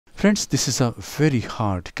Friends, this is a very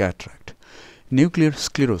hard cataract. Nuclear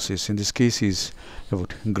sclerosis in this case is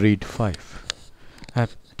about grade 5. I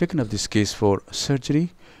have taken up this case for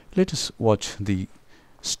surgery. Let us watch the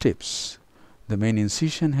steps. The main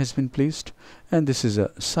incision has been placed, and this is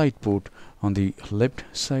a side port on the left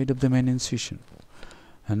side of the main incision.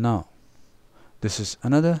 And now this is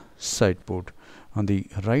another side port on the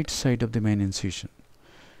right side of the main incision.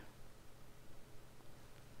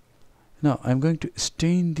 Now I am going to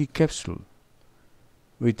stain the capsule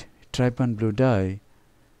with trypan blue dye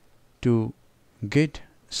to get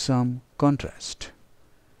some contrast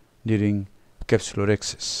during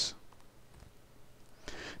capsulorhexis.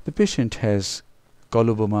 The patient has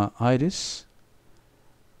coloboma iris.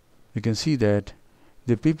 You can see that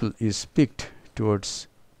the pupil is peaked towards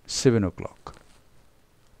 7 o'clock.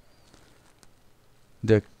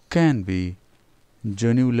 There can be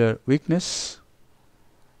jonular weakness,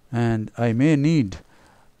 and I may need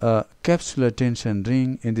a capsular tension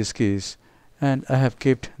ring in this case, and I have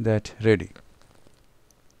kept that ready.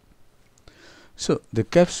 So the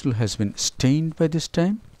capsule has been stained by this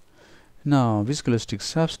time. Now viscoelastic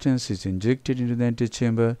substance is injected into the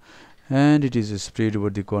antechamber, and it is sprayed over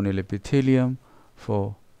the corneal epithelium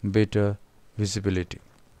for better visibility.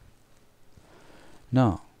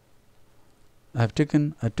 Now I have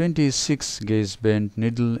taken a 26 gauge bent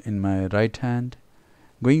needle in my right hand,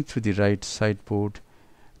 going through the right side port.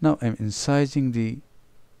 Now I am incising the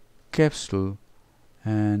capsule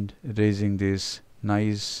and raising this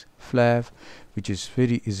nice flap, which is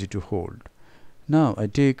very easy to hold. Now I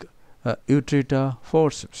take a utrata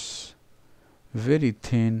forceps, very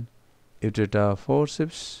thin utrata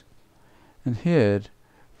forceps, and here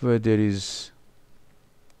where there is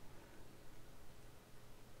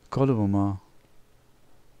coloboma,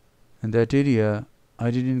 in that area I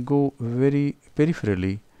didn't go very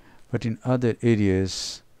peripherally, but in other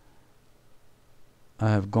areas I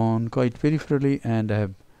have gone quite peripherally, and I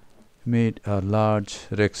have made a large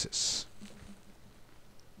rhexis.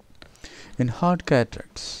 In hard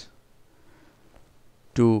cataracts,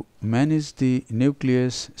 to manage the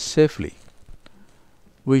nucleus safely,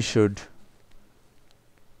 we should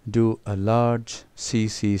do a large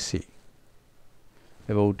CCC,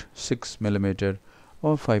 about 6 mm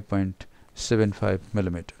or 5.75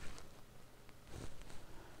 mm.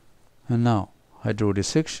 And now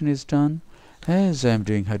hydrodissection is done. As I am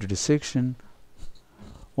doing hydrodissection,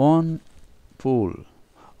 on pole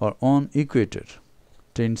or on equator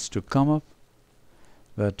tends to come up,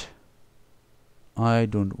 but I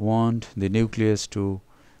don't want the nucleus to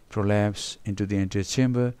prolapse into the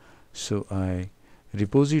antechamber, so I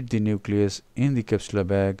reposit the nucleus in the capsular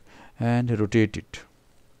bag and rotate it.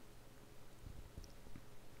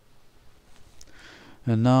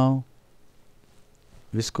 And now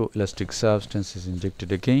viscoelastic substance is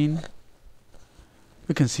injected again.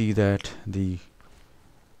 We can see that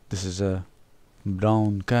this is a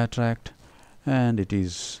brown cataract, and it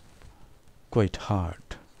is quite hard.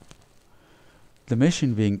 The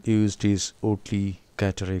machine being used is Oatley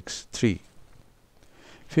Cataracts 3.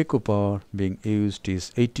 Phaco power being used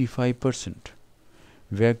is 85%.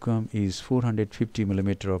 Vacuum is 450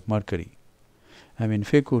 mm of mercury. I am in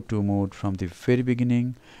Phaco 2 mode from the very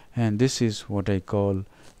beginning, and this is what I call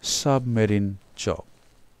submarine chop.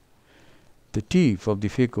 The tip of the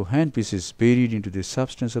Phaco handpiece is buried into the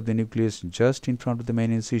substance of the nucleus just in front of the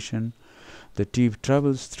main incision. The tip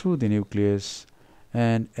travels through the nucleus,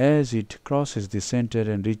 and as it crosses the center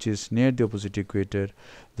and reaches near the opposite equator,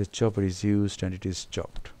 the chopper is used and it is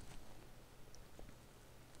chopped.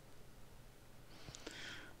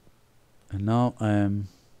 And now I am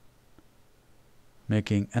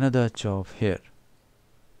making another chop here.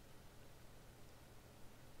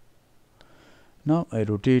 Now I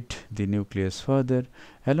rotate the nucleus further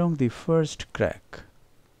along the first crack.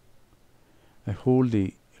 I hold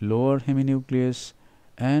the lower heminucleus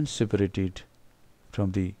and separate it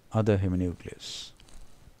from the other heminucleus.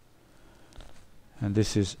 And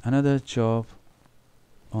this is another chop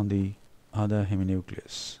on the other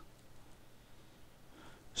heminucleus.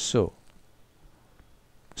 So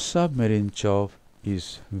submarine chop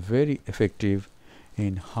is very effective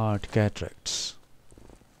in hard cataracts.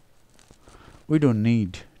 We don't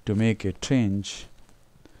need to make a trench.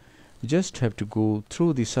 We just have to go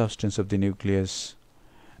through the substance of the nucleus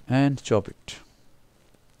and chop it.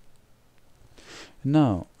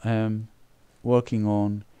 Now I am working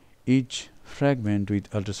on each fragment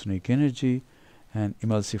with ultrasonic energy and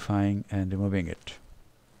emulsifying and removing it.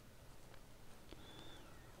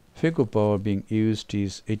 Phaco power being used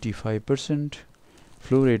is 85%,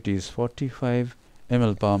 flow rate is 45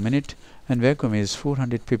 ml per minute, and vacuum is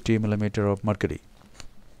 450 mm of mercury.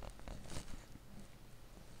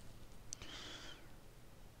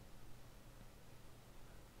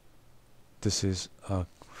 this is a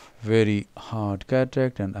very hard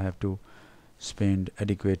cataract and I have to spend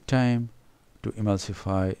adequate time to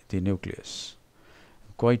emulsify the nucleus.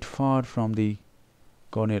 Quite far from the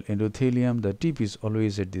corneal endothelium, the tip is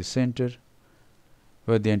always at the center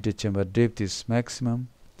where the antechamber depth is maximum,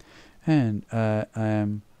 and I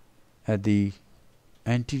am at the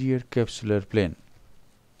anterior capsular plane.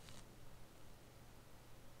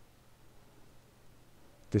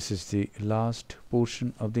 This is the last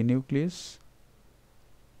portion of the nucleus.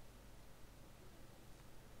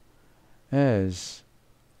 As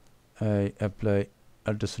I apply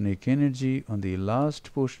ultrasonic energy on the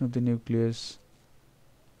last portion of the nucleus,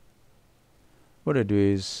 what I do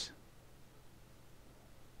is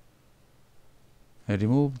I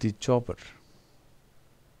remove the chopper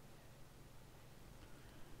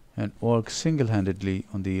and work single-handedly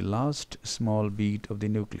on the last small bead of the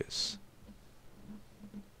nucleus.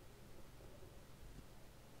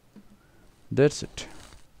 That's it.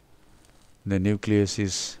 The nucleus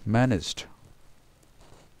is managed.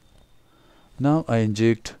 Now I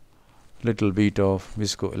inject little bit of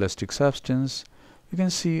viscoelastic substance. You can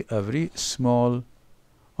see a very small,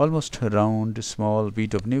 almost round small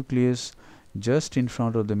bit of nucleus just in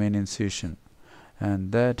front of the main incision,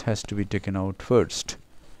 and that has to be taken out first.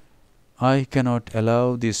 I cannot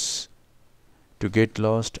allow this to get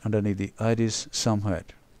lost underneath the iris somewhere.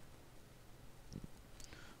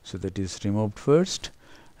 So that is removed first,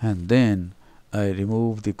 and then I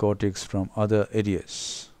remove the cortex from other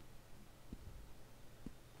areas.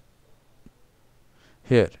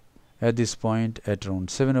 Here at this point at around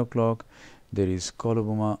 7 o'clock there is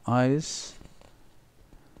coloboma iris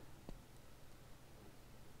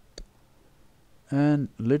and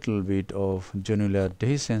little bit of genular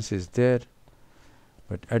dehiscence is there,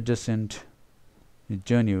 but adjacent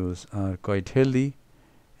genius are quite healthy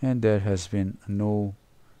and there has been no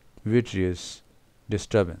vitreous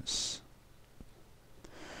disturbance.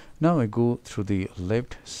 Now I go through the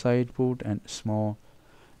left side port and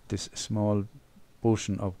this small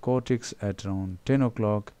portion of cortex at around 10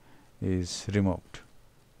 o'clock is removed,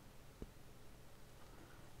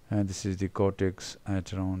 and this is the cortex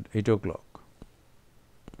at around 8 o'clock.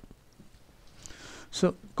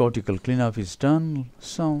 So cortical cleanup is done.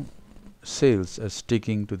 Some cells are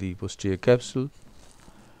sticking to the posterior capsule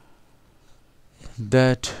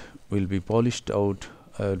that will be polished out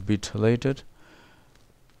a bit later,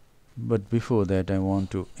 but before that I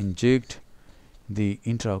want to inject the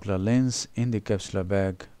intraocular lens in the capsular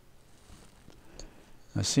bag.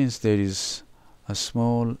 Since there is a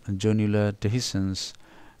small genular dehiscence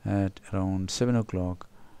at around 7 o'clock,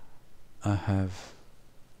 I have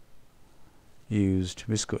used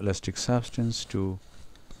viscoelastic substance to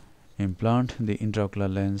implant the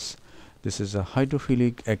intraocular lens. This is a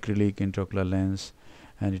hydrophilic acrylic intraocular lens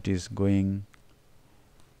and it is going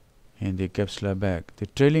in the capsular bag. The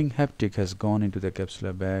trailing haptic has gone into the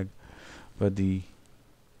capsular bag, but the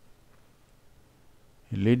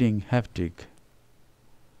leading haptic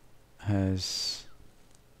has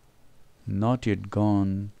not yet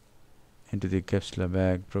gone into the capsular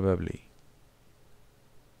bag probably.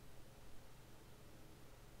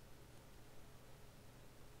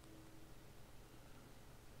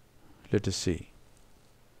 Let us see.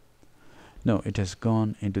 No, it has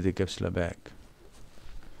gone into the capsular bag.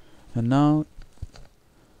 And now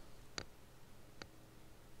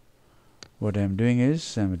what I am doing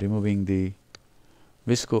is I am removing the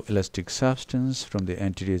viscoelastic substance from the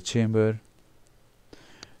anterior chamber,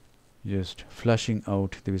 just flushing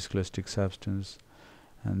out the viscoelastic substance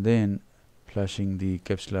and then flushing the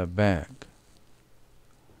capsular bag.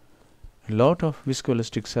 A lot of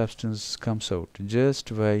viscoelastic substance comes out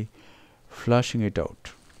just by flushing it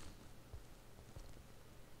out.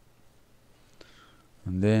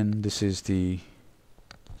 And then this is the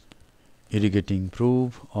irrigating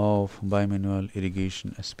probe of bimanual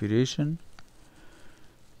irrigation aspiration.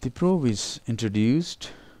 The probe is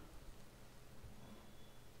introduced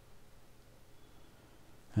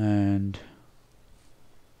and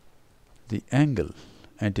the angle,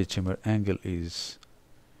 antechamber angle, is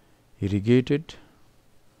irrigated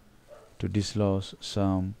to dislodge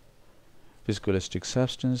some viscoelastic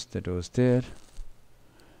substance that was there.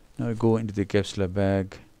 Now I go into the capsular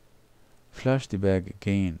bag, flush the bag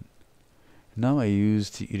again. Now I use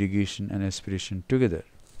the irrigation and aspiration together.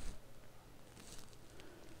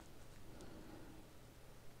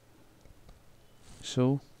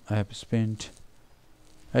 So I have spent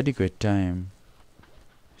adequate time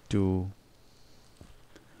to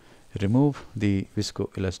remove the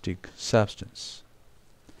viscoelastic substance.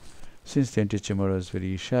 Since the antechamber is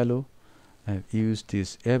very shallow, I have used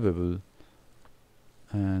this air bubble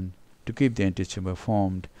and to keep the antechamber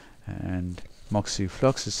formed, and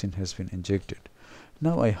moxifloxacin has been injected.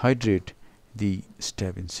 Now I hydrate the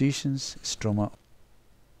stab incisions, stroma,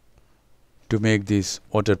 to make this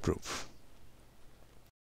waterproof.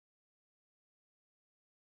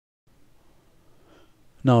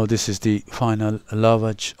 Now this is the final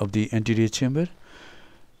lavage of the anterior chamber.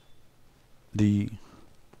 The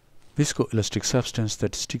viscoelastic substance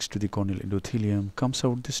that sticks to the corneal endothelium comes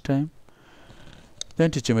out this time. The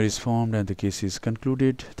antechamber is formed and the case is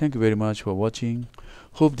concluded. Thank you very much for watching.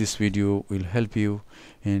 Hope this video will help you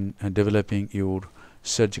in developing your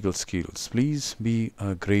surgical skills. Please be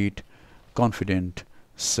a great, confident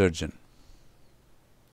surgeon.